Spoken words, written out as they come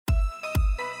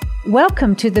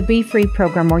Welcome to the Be Free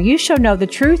program, where you shall know the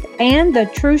truth and the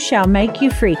truth shall make you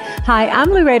free. Hi,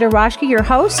 I'm Loretta Roschke, your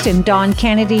host, and Dawn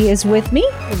Kennedy is with me.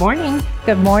 Good morning.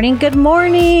 Good morning. Good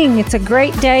morning. It's a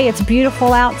great day. It's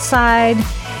beautiful outside.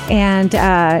 And,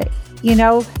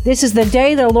 this is the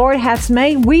day the Lord hath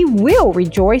made. We will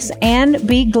rejoice and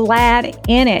be glad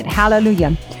in it.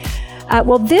 Hallelujah.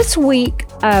 This week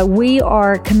we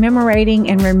are commemorating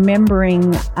and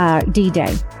remembering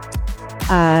D-Day.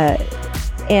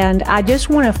 And I just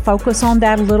want to focus on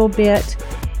that a little bit.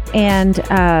 And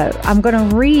I'm going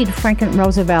to read Franklin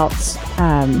Roosevelt's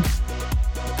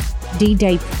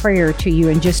D-Day prayer to you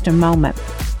in just a moment.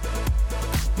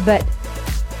 But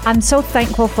I'm so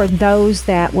thankful for those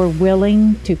that were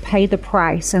willing to pay the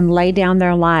price and lay down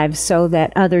their lives so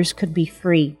that others could be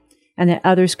free and that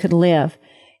others could live.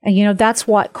 And, that's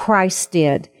what Christ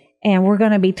did. And we're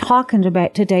going to be talking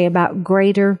about today about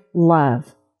greater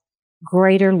love.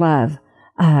 Greater love.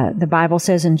 The Bible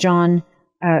says in John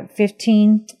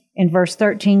 15, in verse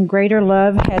 13, greater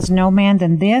love has no man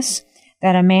than this,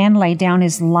 that a man lay down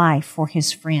his life for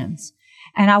his friends.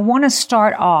 And I want to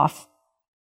start off,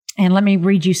 and let me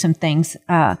read you some things.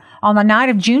 On the night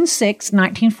of June 6,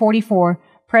 1944,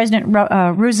 President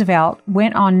Roosevelt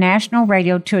went on national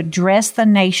radio to address the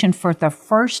nation for the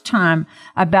first time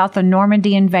about the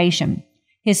Normandy invasion.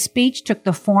 His speech took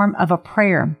the form of a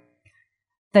prayer.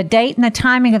 The date and the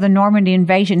timing of the Normandy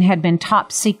invasion had been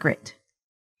top secret.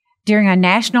 During a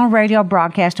national radio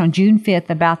broadcast on June 5th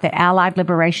about the Allied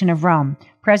liberation of Rome,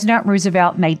 President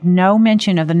Roosevelt made no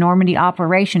mention of the Normandy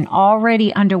operation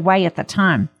already underway at the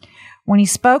time. When he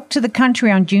spoke to the country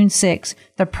on June 6,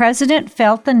 the president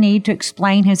felt the need to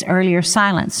explain his earlier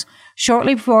silence.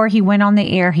 Shortly before he went on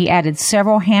the air, he added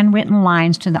several handwritten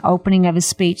lines to the opening of his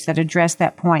speech that addressed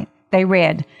that point. They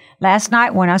read, "Last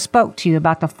night when I spoke to you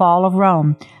about the fall of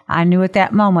Rome, I knew at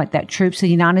that moment that troops of the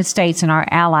United States and our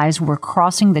allies were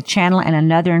crossing the channel in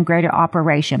another and greater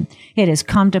operation. It has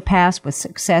come to pass with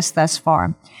success thus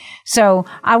far." So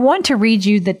I want to read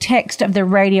you the text of the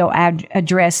radio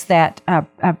address that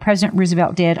President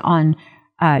Roosevelt did on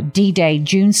D-Day,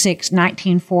 June 6,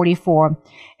 1944.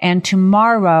 And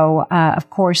tomorrow, of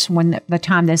course, when the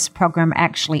time this program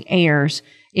actually airs,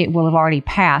 it will have already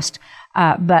passed.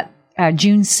 But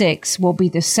June 6 will be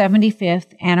the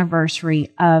 75th anniversary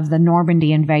of the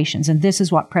Normandy invasions. And this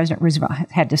is what President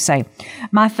Roosevelt had to say.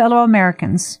 "My fellow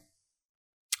Americans,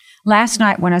 last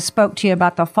night when I spoke to you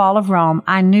about the fall of Rome,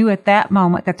 I knew at that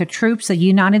moment that the troops of the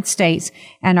United States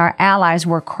and our allies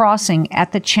were crossing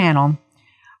at the channel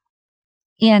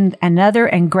in another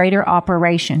and greater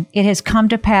operation. It has come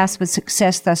to pass with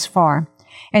success thus far.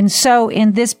 And so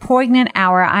in this poignant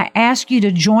hour, I ask you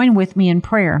to join with me in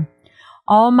prayer.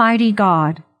 Almighty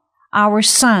God, our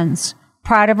sons,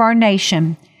 pride of our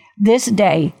nation, this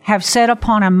day have set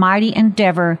upon a mighty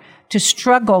endeavor to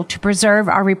struggle to preserve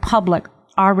our republic,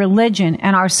 our religion,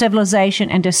 and our civilization,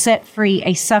 and to set free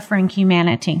a suffering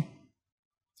humanity.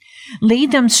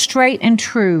 Lead them straight and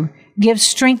true. Give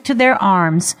strength to their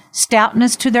arms,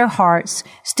 stoutness to their hearts,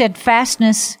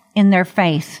 steadfastness in their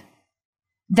faith.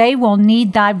 They will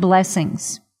need thy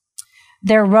blessings.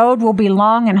 Their road will be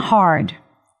long and hard.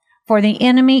 For the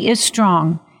enemy is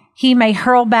strong. He may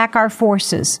hurl back our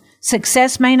forces.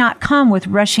 Success may not come with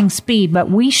rushing speed,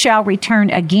 but we shall return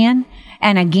again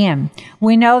and again.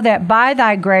 We know that by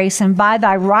thy grace and by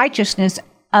thy righteousness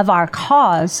of our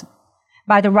cause,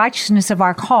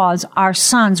 our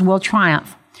sons will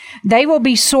triumph. They will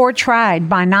be sore tried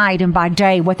by night and by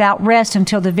day, without rest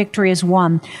until the victory is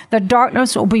won. The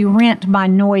darkness will be rent by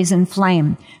noise and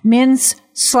flame. Men's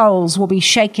souls will be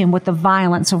shaken with the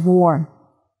violence of war.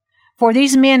 For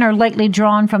these men are lately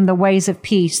drawn from the ways of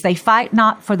peace. They fight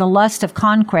not for the lust of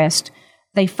conquest.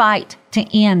 They fight to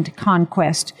end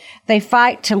conquest. They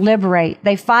fight to liberate.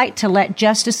 They fight to let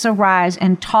justice arise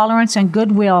and tolerance and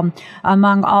goodwill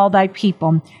among all thy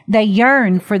people. They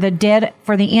yearn for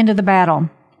the end of the battle,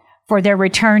 for their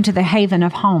return to the haven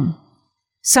of home.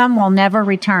 Some will never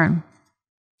return.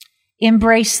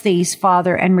 Embrace these,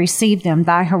 Father, and receive them,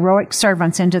 thy heroic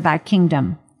servants, into thy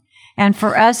kingdom. And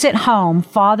for us at home,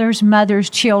 fathers, mothers,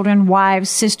 children, wives,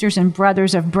 sisters, and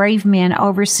brothers of brave men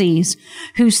overseas,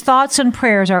 whose thoughts and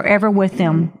prayers are ever with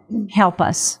them, help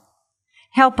us.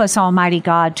 Help us, Almighty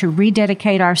God, to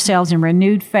rededicate ourselves in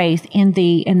renewed faith in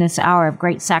Thee in this hour of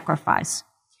great sacrifice.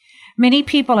 Many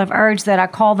people have urged that I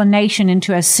call the nation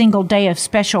into a single day of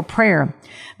special prayer.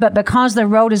 But because the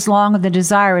road is long and the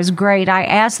desire is great, I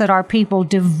ask that our people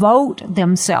devote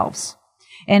themselves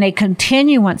in a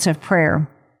continuance of prayer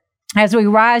as we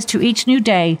rise to each new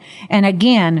day. And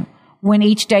again, when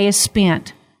each day is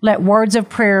spent, let words of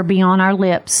prayer be on our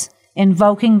lips,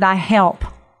 invoking thy help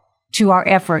to our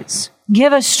efforts.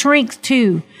 Give us strength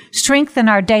to strengthen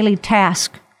our daily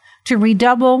task, to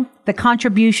redouble the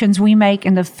contributions we make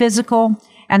in the physical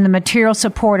and the material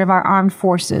support of our armed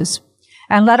forces.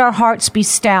 And let our hearts be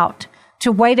stout,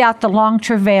 to wait out the long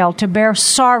travail, to bear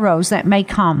sorrows that may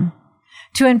come,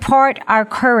 to impart our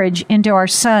courage unto our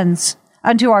sons,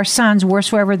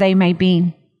 wheresoever they may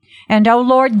be. And, O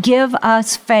Lord, give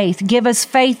us faith. Give us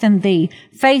faith in Thee,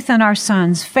 faith in our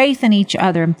sons, faith in each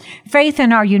other, faith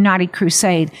in our united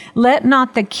crusade. Let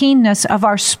not the keenness of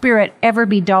our spirit ever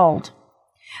be dulled.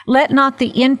 Let not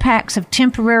the impacts of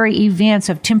temporary events,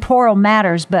 of temporal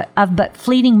matters, but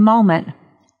fleeting moment,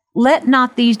 let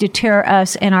not these deter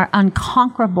us in our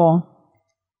unconquerable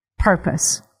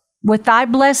purpose. With Thy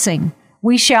blessing,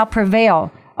 we shall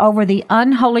prevail over the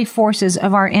unholy forces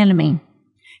of our enemy.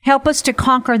 Help us to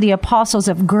conquer the apostles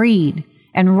of greed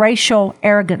and racial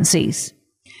arrogancies.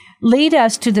 Lead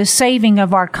us to the saving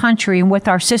of our country and with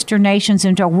our sister nations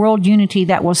into a world unity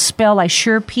that will spell a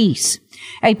sure peace,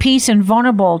 a peace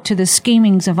invulnerable to the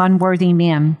schemings of unworthy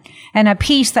men, and a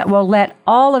peace that will let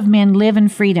all of men live in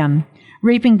freedom,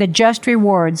 reaping the just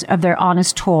rewards of their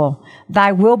honest toil.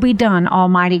 Thy will be done,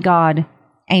 Almighty God.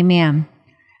 Amen.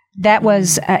 That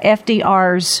was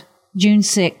FDR's June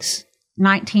 6,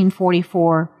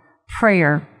 1944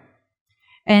 prayer.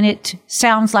 And it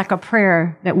sounds like a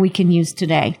prayer that we can use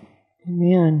today.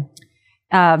 Amen.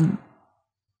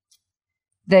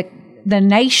 The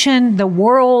nation, the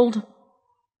world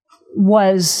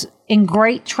was in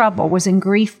great trouble, was in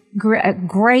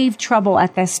grave trouble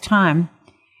at this time.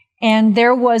 And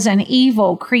there was an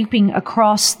evil creeping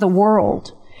across the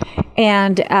world.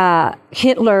 And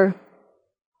Hitler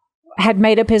had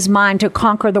made up his mind to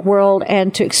conquer the world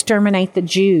and to exterminate the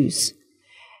Jews.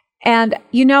 And,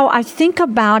 I think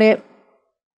about it,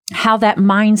 how that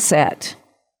mindset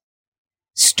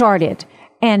started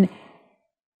and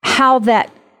how that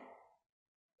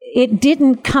it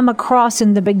didn't come across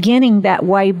in the beginning that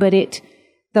way, but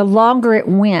the longer it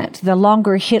went, the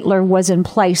longer Hitler was in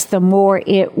place, the more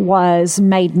it was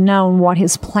made known what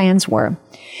his plans were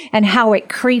and how it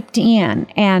creeped in.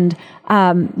 And,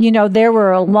 there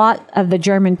were a lot of the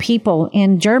German people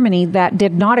in Germany that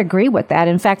did not agree with that.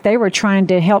 In fact, they were trying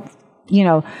to help,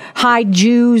 hide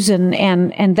Jews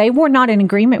and they were not in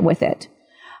agreement with it.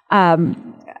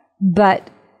 But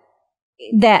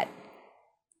that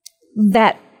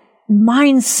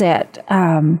mindset,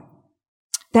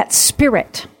 that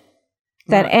spirit,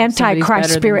 that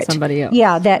Antichrist spirit,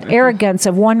 that arrogance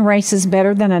of one race is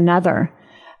better than another,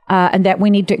 and that we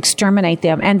need to exterminate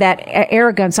them, and that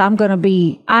arrogance, I'm going to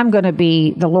be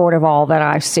the Lord of all that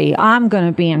I see. I'm going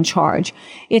to be in charge.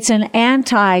 It's an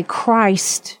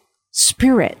Antichrist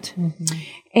spirit,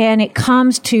 and it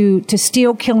comes to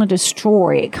steal, kill, and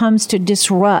destroy. It comes to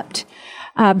disrupt.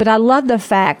 But I love the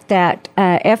fact that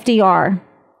FDR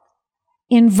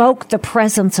invoked the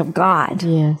presence of God.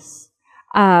 Yes.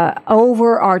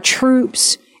 Over our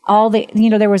troops.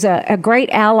 There was a great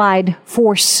Allied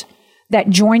force that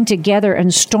joined together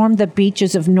and stormed the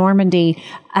beaches of Normandy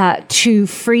to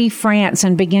free France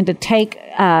and begin to take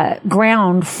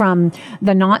ground from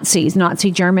the Nazis,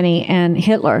 Nazi Germany and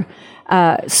Hitler,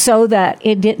 so that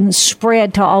it didn't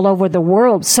spread to all over the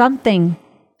world. Something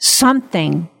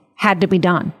had to be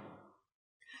done.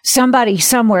 Somebody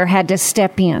somewhere had to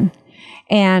step in.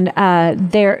 And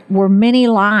there were many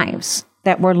lives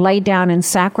that were laid down and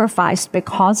sacrificed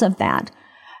because of that.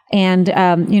 And,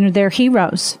 they're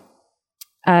heroes.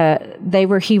 They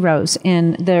were heroes,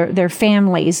 and their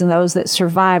families and those that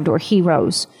survived were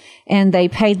heroes. And they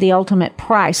paid the ultimate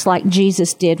price like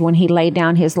Jesus did when he laid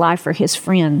down his life for his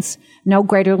friends. No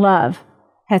greater love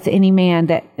hath any man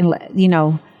that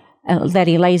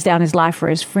he lays down his life for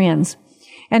his friends.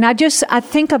 And I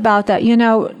think about that,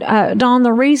 Dawn,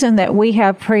 the reason that we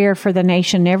have prayer for the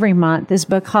nation every month is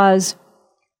because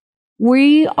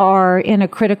we are in a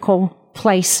critical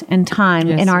place and time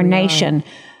in our nation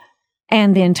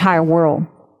and the entire world.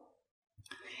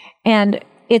 And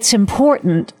it's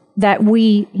important that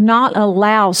we not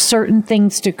allow certain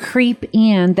things to creep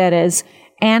in that is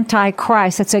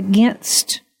anti-Christ, that's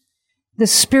against the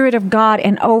Spirit of God,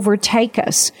 and overtake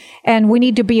us. And we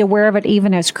need to be aware of it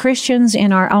even as Christians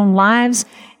in our own lives,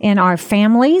 in our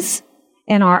families,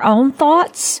 in our own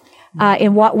thoughts,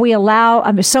 in what we allow.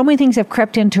 So many things have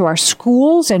crept into our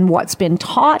schools and what's been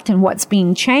taught and what's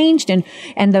being changed, and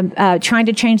trying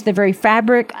to change the very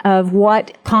fabric of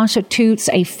what constitutes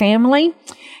a family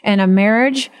and a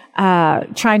marriage,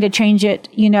 trying to change it,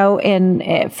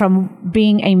 from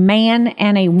being a man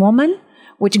and a woman,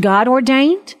 which God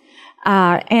ordained.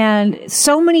 And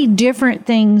so many different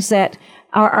things that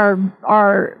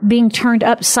are being turned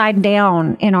upside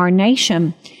down in our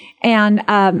nation. And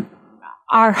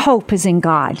our hope is in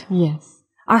God. Yes.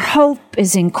 Our hope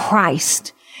is in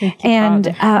Christ. Thank you,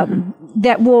 And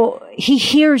Father. He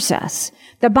hears us.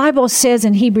 The Bible says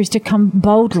in Hebrews to come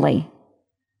boldly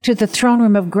to the throne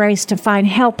room of grace to find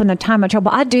help in the time of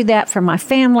trouble. I do that for my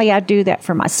family. I do that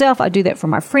for myself. I do that for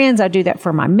my friends. I do that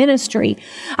for my ministry.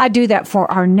 I do that for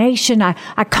our nation. I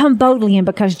come boldly in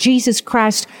because Jesus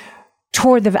Christ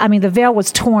the veil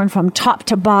was torn from top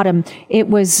to bottom. It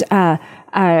was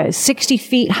 60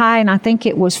 feet high, and I think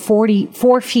it was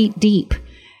 4 feet deep.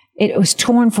 It was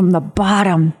torn from the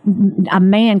bottom. A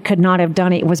man could not have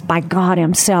done it. It was by God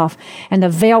himself. And the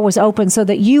veil was open so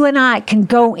that you and I can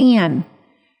go in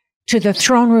to the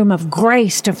throne room of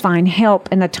grace to find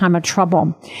help in the time of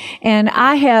trouble. And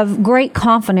I have great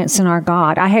confidence in our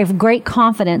God. I have great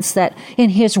confidence that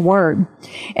in his word.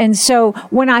 And so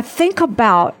when I think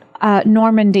about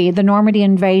Normandy, the Normandy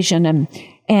invasion,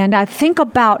 and I think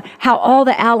about how all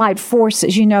the Allied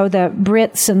forces, the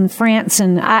Brits and France,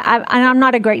 and I'm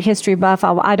not a great history buff.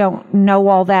 I don't know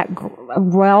all that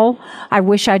well. I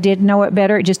wish I did know it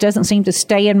better. It just doesn't seem to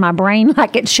stay in my brain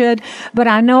like it should. But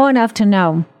I know enough to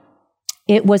know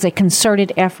it was a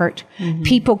concerted effort. Mm-hmm.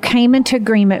 People came into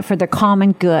agreement for the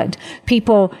common good.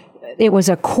 It was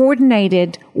a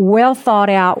coordinated, well thought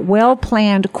out, well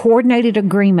planned, coordinated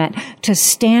agreement to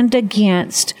stand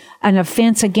against an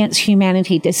offense against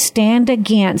humanity, to stand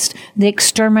against the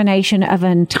extermination of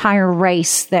an entire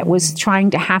race that was trying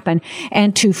to happen,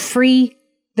 and to free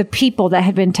the people that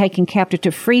had been taken captive,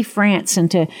 to free France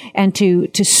and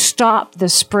to stop the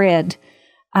spread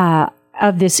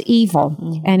of this evil.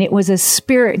 Mm-hmm. And it was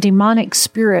a demonic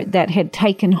spirit that had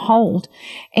taken hold.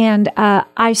 And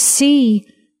I see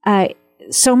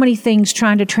so many things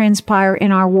trying to transpire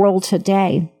in our world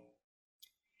today.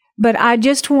 But I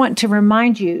just want to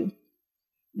remind you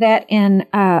that in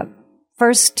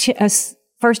 1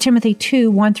 Timothy 2,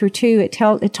 1 through 2,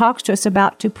 it talks to us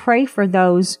about to pray for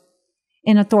those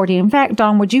in authority. In fact,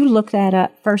 Dawn, would you look that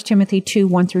up? 1 Timothy 2,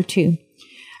 1 through 2.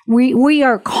 We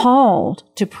are called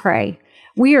to pray.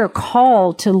 We are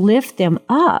called to lift them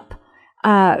up,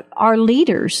 our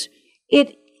leaders.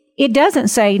 It doesn't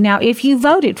say, now, if you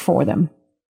voted for them,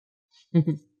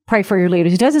 pray for your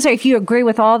leaders. It doesn't say if you agree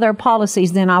with all their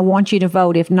policies, then I want you to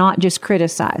vote. If not, just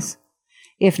criticize.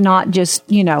 If not, just,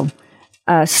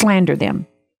 slander them.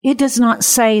 It does not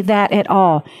say that at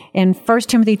all. In 1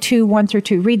 Timothy 2, 1 through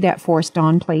 2, read that for us,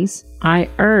 Dawn, please. I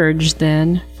urge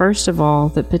then, first of all,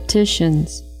 that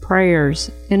petitions, prayers,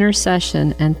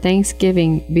 intercession, and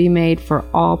thanksgiving be made for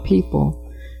all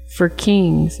people, for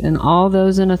kings and all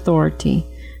those in authority,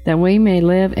 that we may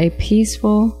live a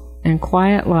peaceful and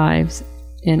quiet lives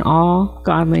in all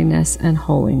godliness and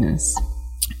holiness.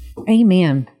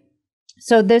 Amen.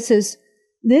 So this is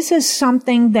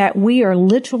something that we are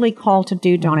literally called to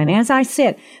do, Dawn. And as I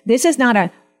said, this is not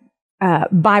a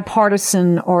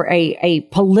bipartisan or a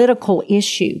political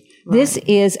issue. Right. This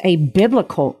is a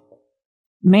biblical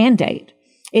mandate.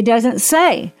 It doesn't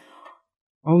say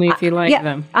only if you like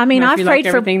them. I mean, I've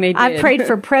prayed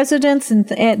for presidents and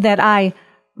that I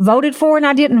voted for and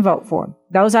I didn't vote for.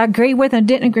 Those I agree with and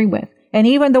didn't agree with. And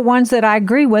even the ones that I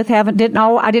agree with I didn't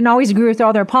always agree with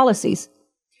all their policies.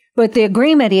 But the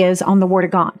agreement is on the Word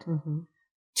of God. Mm-hmm.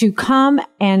 To come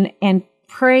and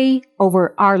pray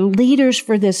over our leaders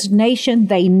for this nation.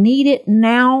 They need it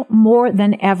now more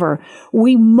than ever.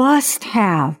 We must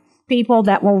have people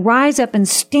that will rise up and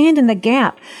stand in the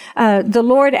gap. The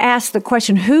Lord asked the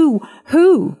question, who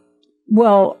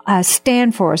will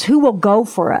stand for us? Who will go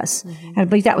for us? Mm-hmm. And I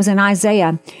believe that was in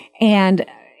Isaiah. And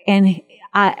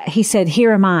he said,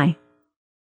 here am I.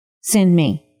 Send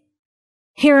me.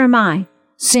 Here am I.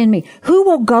 Send me. Who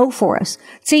will go for us?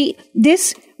 See,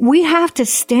 we have to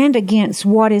stand against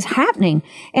what is happening.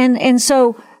 And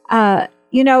so, I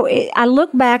look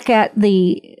back at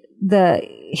the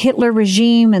Hitler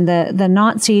regime and the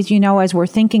Nazis, as we're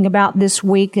thinking about this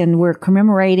week and we're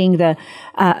commemorating the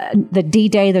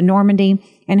D-Day, the Normandy,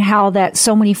 and how that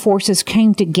so many forces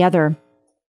came together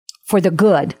for the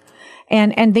good.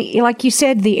 And like you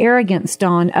said, the arrogance,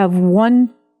 Dawn, of one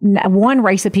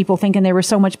race of people thinking they were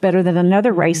so much better than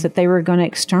another race that they were going to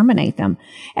exterminate them.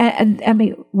 And I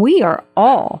mean, we are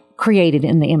all created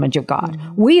in the image of God.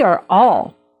 Mm-hmm. We are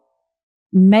all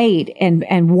made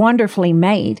and wonderfully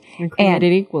made. And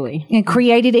created equally. And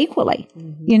created equally,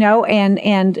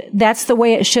 mm-hmm. And that's the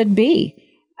way it should be.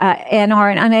 And our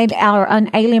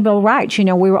unalienable rights,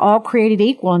 we were all created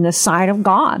equal in the sight of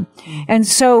God. Mm-hmm. And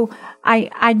so I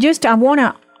want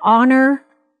to honor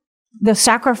the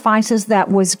sacrifices that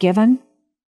was given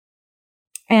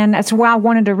And that's why I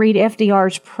wanted to read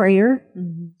FDR's prayer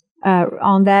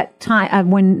on that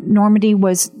time when Normandy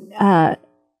was, when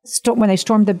they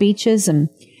stormed the beaches. And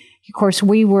of course,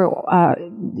 we were,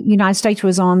 the United States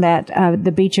was on that,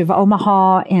 the beach of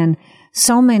Omaha, and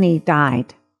so many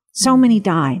died. So many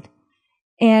died.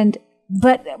 And,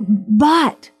 but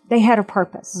they had a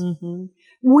purpose.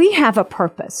 We have a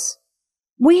purpose.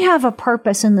 We have a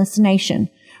purpose in this nation.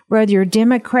 Whether you're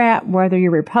Democrat, whether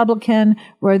you're Republican,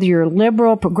 whether you're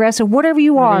liberal, progressive, whatever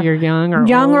you are. Whether you're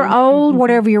young or old,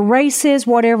 whatever your race is,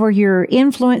 whatever your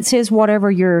influence is,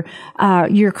 whatever your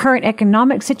current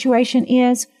economic situation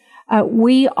is,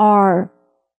 we're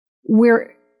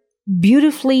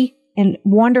beautifully and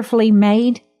wonderfully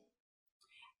made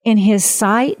in His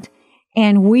sight.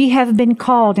 And we have been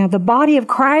called. Now, the body of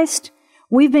Christ,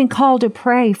 we've been called to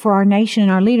pray for our nation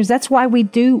and our leaders. That's why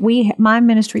my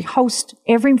ministry hosts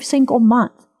every single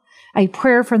month a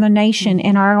prayer for the nation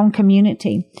and our own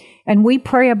community. And we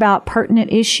pray about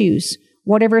pertinent issues,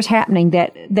 whatever is happening,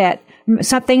 that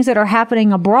some things that are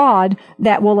happening abroad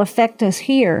that will affect us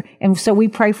here. And so we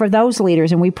pray for those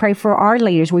leaders, and we pray for our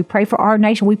leaders. We pray for our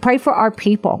nation. We pray for our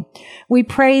people. We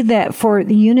pray that for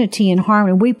the unity and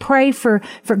harmony. We pray for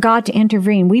God to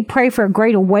intervene. We pray for a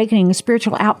great awakening, a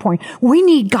spiritual outpouring. We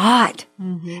need God.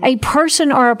 A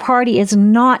person or a party is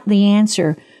not the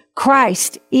answer.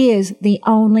 Christ is the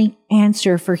only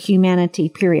answer for humanity,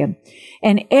 period.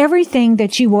 And everything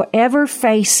that you will ever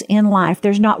face in life,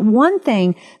 there's not one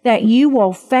thing that you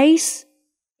will face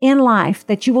in life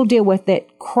that you will deal with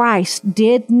that Christ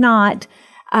did not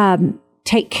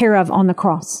take care of on the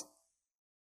cross.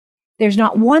 There's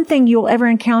not one thing you'll ever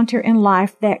encounter in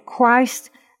life that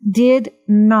Christ did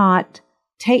not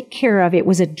take care of. It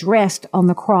was addressed on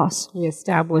the cross. He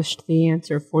established the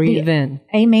answer for you then.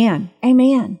 Amen.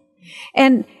 Amen.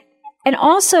 And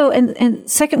also in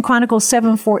 2 Chronicles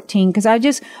 7:14,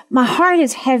 because my heart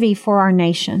is heavy for our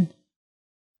nation.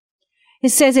 It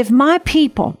says, if my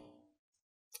people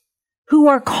who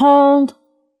are called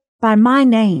by my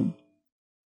name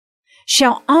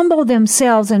shall humble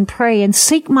themselves and pray and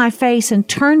seek my face and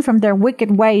turn from their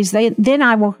wicked ways, then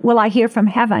I hear from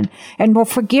heaven and will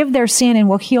forgive their sin and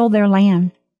will heal their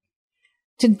land.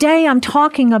 Today I'm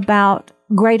talking about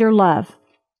greater love.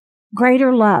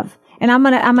 Greater love. And I'm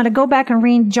gonna go back and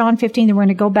read John 15, then we're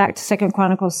gonna go back to 2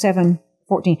 Chronicles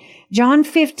 7:14. John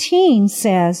 15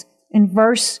 says in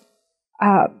verse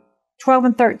 12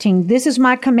 and 13, this is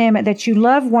my commandment, that you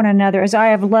love one another as I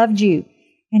have loved you.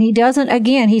 And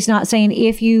he's not saying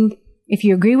if you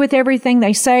agree with everything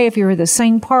they say, if you're the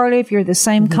same party, if you're the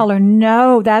same color.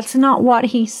 No, that's not what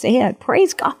he said.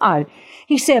 Praise God.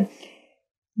 He said,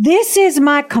 this is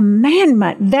my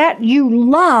commandment, that you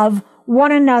love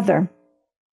one another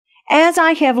as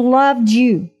I have loved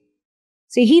you.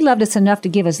 See, he loved us enough to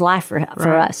give his life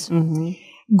for us.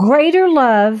 Greater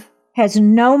love has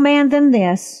no man than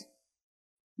this,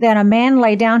 that a man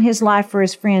lay down his life for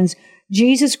his friends.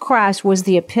 Jesus Christ was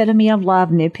the epitome of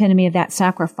love and the epitome of that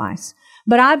sacrifice.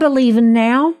 But I believe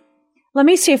now, let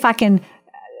me see if I can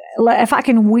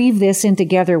weave this in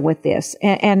together with this.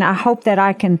 And I hope that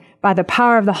I can, by the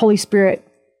power of the Holy Spirit,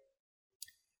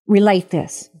 relate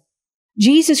this.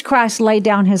 Jesus Christ laid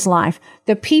down his life.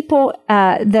 The people,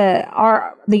 the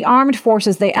armed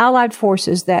forces, the Allied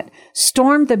forces that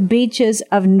stormed the beaches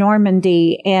of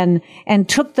Normandy and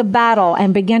took the battle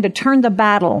and began to turn the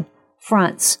battle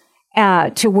fronts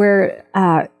to where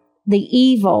the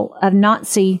evil of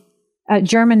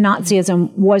German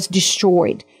Nazism was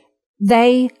destroyed.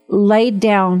 They laid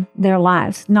down their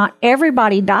lives. Not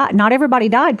everybody died. Not everybody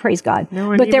died, praise God.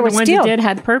 No, but there was still, who did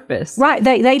had purpose. Right.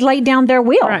 They laid down their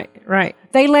will. Right.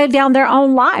 They laid down their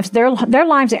own lives, their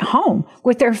lives at home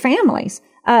with their families.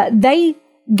 They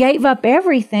gave up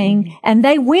everything and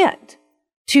they went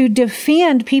to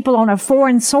defend people on a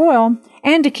foreign soil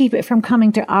and to keep it from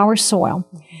coming to our soil.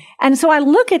 And so I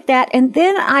look at that, and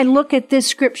then I look at this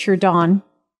scripture, Dawn.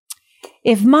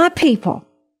 If my people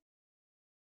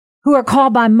who are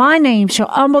called by my name shall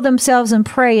humble themselves and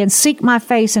pray and seek my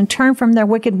face and turn from their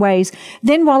wicked ways,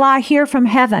 then will I hear from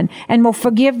heaven and will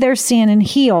forgive their sin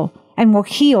and will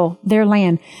heal their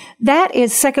land. That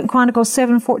is 2 Chronicles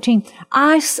 7:14.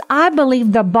 I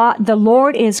believe the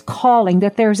Lord is calling,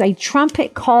 that there's a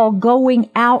trumpet call going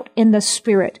out in the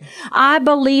Spirit. I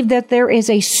believe that there is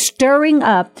a stirring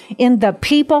up in the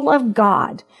people of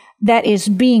God that is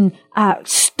being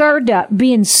stirred up,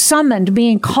 being summoned,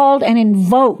 being called and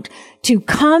invoked to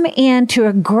come into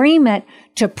agreement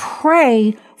to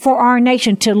pray for our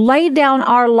nation, to lay down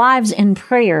our lives in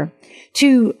prayer,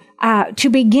 to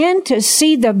begin to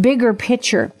see the bigger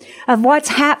picture of what's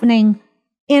happening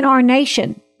in our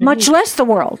nation. much less the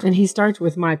world. And he starts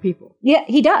with my people. Yeah,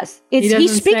 he does.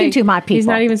 He's speaking to my people. He's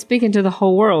not even speaking to the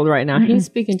whole world right now. He's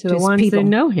speaking to the ones that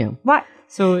know him. Right.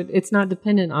 So it's not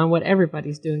dependent on what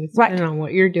everybody's doing. It's dependent on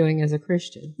what you're doing as a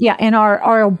Christian. Yeah, and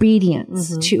our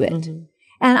obedience to it.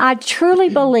 And I truly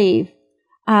believe,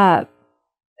 the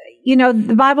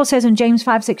Bible says in James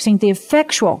 5:16, the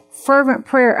effectual, fervent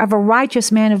prayer of a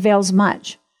righteous man avails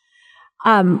much.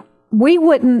 We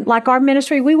wouldn't, like our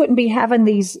ministry, we wouldn't be having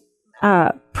these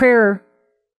prayer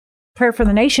for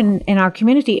the nation in our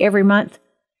community every month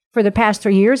for the past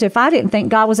 3 years if I didn't think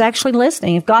God was actually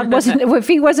listening. If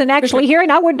he wasn't actually hearing,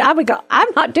 I would go, I'm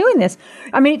not doing this.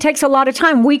 I mean, it takes a lot of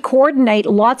time. We coordinate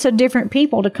lots of different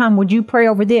people to come. Would you pray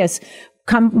over this?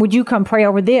 Would you come pray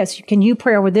over this? Can you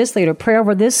pray over this leader? Pray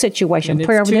over this situation.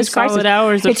 Pray over this crisis.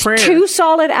 It's 2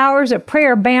 solid hours of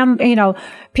prayer. Bam,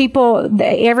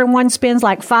 everyone spends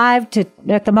like 5 to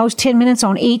at the most 10 minutes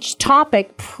on each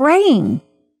topic praying.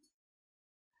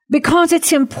 Because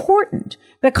it's important.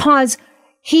 Because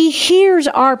he hears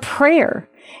our prayer.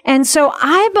 And so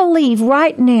I believe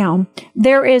right now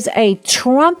there is a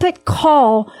trumpet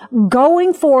call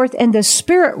going forth in the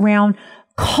spirit realm,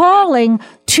 calling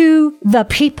to the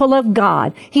people of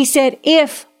God. He said,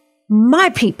 if my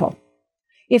people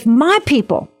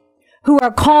who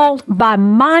are called by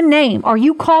my name, are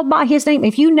you called by his name?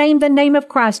 If you name the name of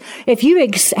Christ, if you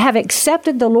have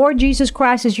accepted the Lord Jesus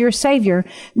Christ as your Savior,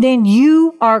 then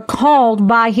you are called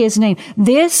by his name.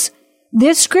 This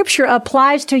scripture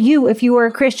applies to you if you are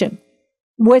a Christian,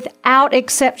 without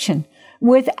exception.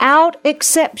 Without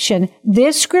exception,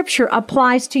 this scripture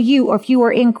applies to you if you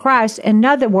are in Christ. In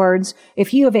other words,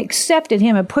 if you have accepted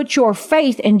him and put your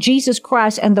faith in Jesus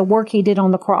Christ and the work he did on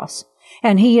the cross,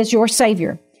 and he is your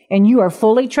Savior, and you are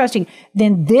fully trusting,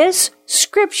 then this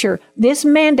scripture, this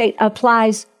mandate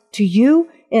applies to you.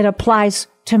 It applies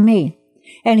to me.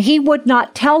 And he would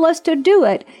not tell us to do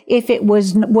it if it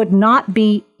would not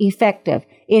be effective,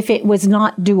 if it was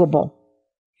not doable.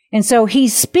 And so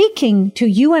he's speaking to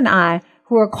you and I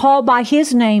who are called by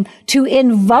his name to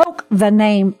invoke the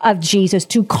name of Jesus,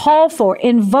 to call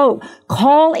in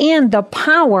the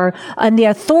power and the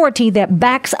authority that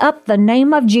backs up the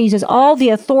name of Jesus, all the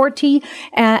authority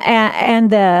and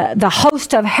the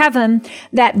host of heaven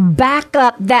that back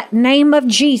up that name of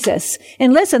Jesus.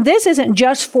 And listen, this isn't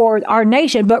just for our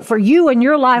nation, but for you and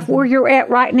your life, where you're at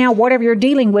right now, whatever you're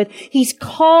dealing with. He's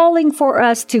calling for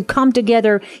us to come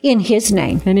together in his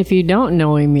name. And if you don't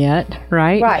know him yet,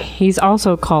 right? He's also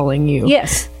calling you.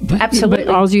 Yes, absolutely.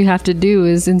 But all you have to do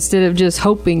is, instead of just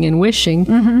hoping and wishing,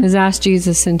 is ask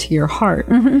Jesus into your heart.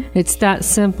 It's that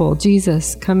simple.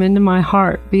 Jesus, come into my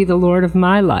heart. Be the Lord of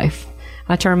my life.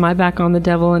 I turn my back on the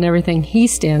devil and everything he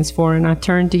stands for, and I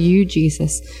turn to you,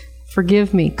 Jesus.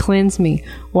 Forgive me, cleanse me,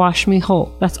 wash me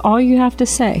whole. That's all you have to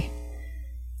say.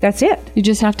 That's it. You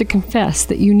just have to confess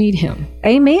that you need him.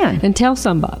 Amen. And tell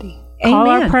somebody. Amen. Call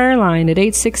our prayer line at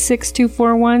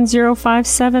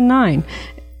 866-241-0579.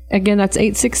 Again, that's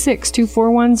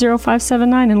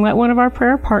 866-241-0579, and let one of our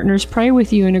prayer partners pray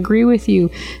with you and agree with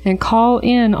you and call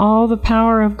in all the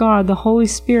power of God, the Holy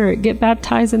Spirit. Get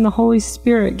baptized in the Holy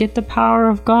Spirit. Get the power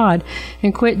of God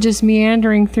and quit just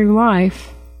meandering through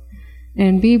life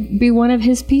and be one of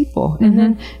his people.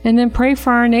 And then pray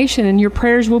for our nation, and your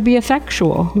prayers will be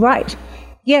effectual. Right.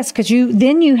 Yes, because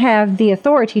then you have the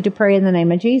authority to pray in the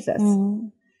name of Jesus.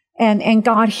 And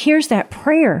God hears that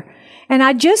prayer. And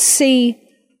I just see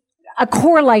a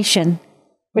correlation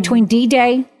between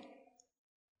D-Day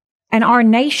and our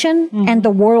nation and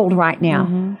the world right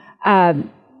now.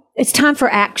 It's time for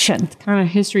action. Kind of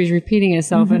history is repeating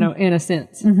itself in a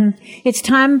sense. It's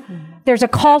time. There's a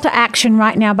call to action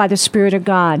right now by the Spirit of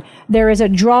God. There is a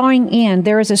drawing in.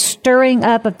 There is a stirring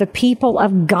up of the people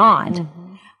of God.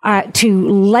 To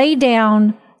lay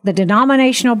down the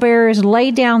denominational barriers, lay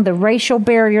down the racial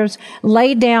barriers,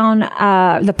 lay down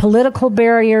the political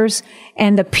barriers,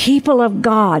 and the people of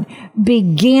God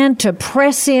begin to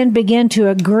press in, begin to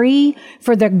agree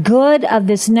for the good of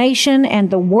this nation and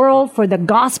the world, for the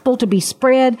gospel to be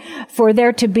spread, for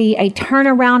there to be a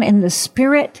turnaround in the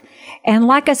spirit. And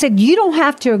like I said, you don't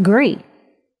have to agree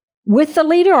with the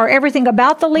leader or everything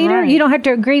about the leader. Right. You don't have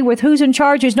to agree with who's in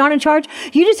charge, who's not in charge.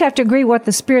 You just have to agree what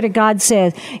the Spirit of God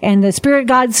says. And the Spirit of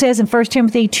God says in 1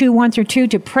 Timothy 2:1-2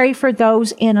 to pray for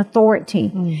those in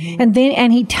authority.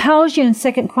 And he tells you in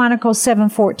 2 Chronicles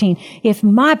 7:14, if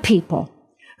my people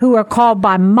who are called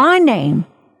by my name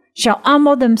shall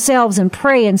humble themselves and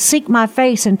pray and seek my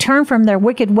face and turn from their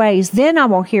wicked ways, then I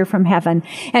will hear from heaven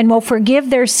and will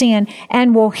forgive their sin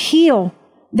and will heal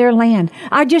their land.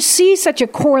 I just see such a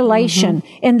correlation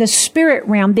in the spirit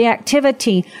realm, the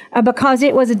activity, because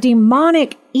it was a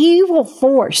demonic evil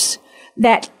force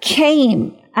that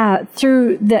came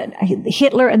through the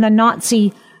Hitler and the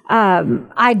Nazi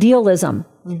idealism.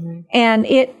 And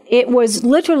it was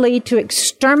literally to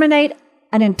exterminate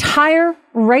an entire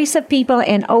race of people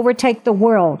and overtake the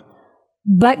world.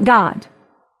 But God.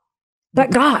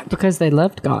 Because they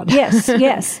loved God. Yes,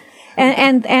 yes.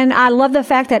 And I love the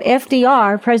fact that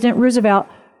FDR, President Roosevelt,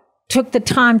 took the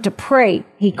time to pray.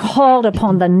 He called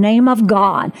upon the name of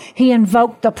God. He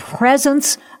invoked the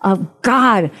presence of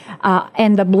God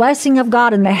and the blessing of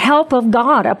God and the help of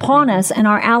God upon us and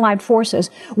our allied forces.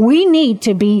 We need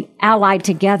to be allied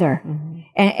together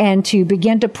and to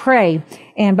begin to pray.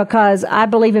 And because I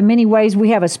believe in many ways we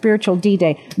have a spiritual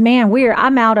D-Day. Man,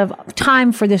 I'm out of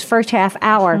time for this first half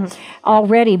hour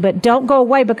already, but don't go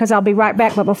away because I'll be right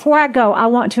back. But before I go, I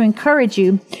want to encourage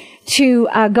you to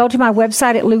go to my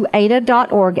website at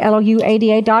louada.org,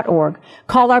 LOUADA.org.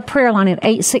 Call our prayer line at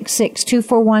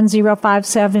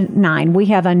 866-241-0579. We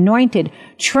have anointed,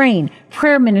 trained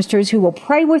prayer ministers who will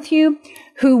pray with you,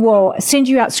 who will send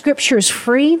you out scriptures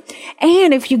free.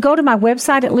 And if you go to my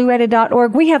website at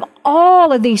louada.org, we have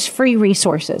all of these free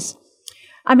resources.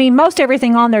 I mean, most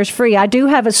everything on there is free. I do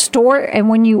have a store, and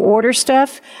when you order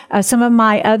stuff,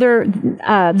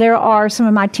 there are some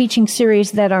of my teaching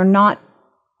series that are not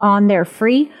on there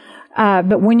free.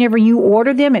 But whenever you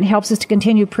order them, it helps us to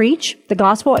continue to preach the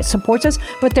gospel. It supports us.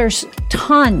 But there's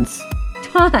tons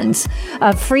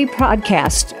of free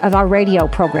podcasts of our radio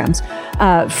programs,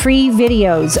 free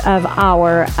videos of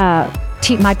our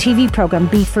my TV program,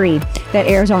 Be Free, that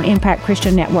airs on Impact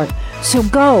Christian Network. So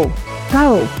go.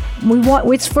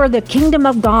 It's for the kingdom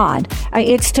of God.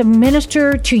 It's to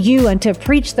minister to you and to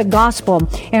preach the gospel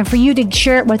and for you to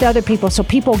share it with other people so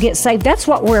people get saved. That's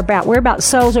what we're about. We're about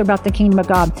souls. We're about the kingdom of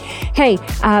God. Hey,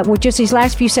 with just these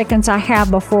last few seconds I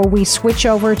have before we switch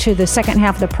over to the second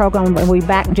half of the program, and we'll be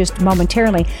back just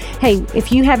momentarily. Hey,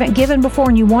 if you haven't given before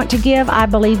and you want to give, I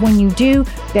believe when you do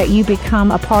that you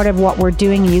become a part of what we're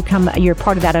doing and you're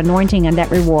part of that anointing and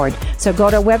that reward. So go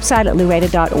to our website at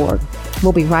louada.org.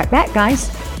 We'll be right back,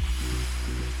 guys.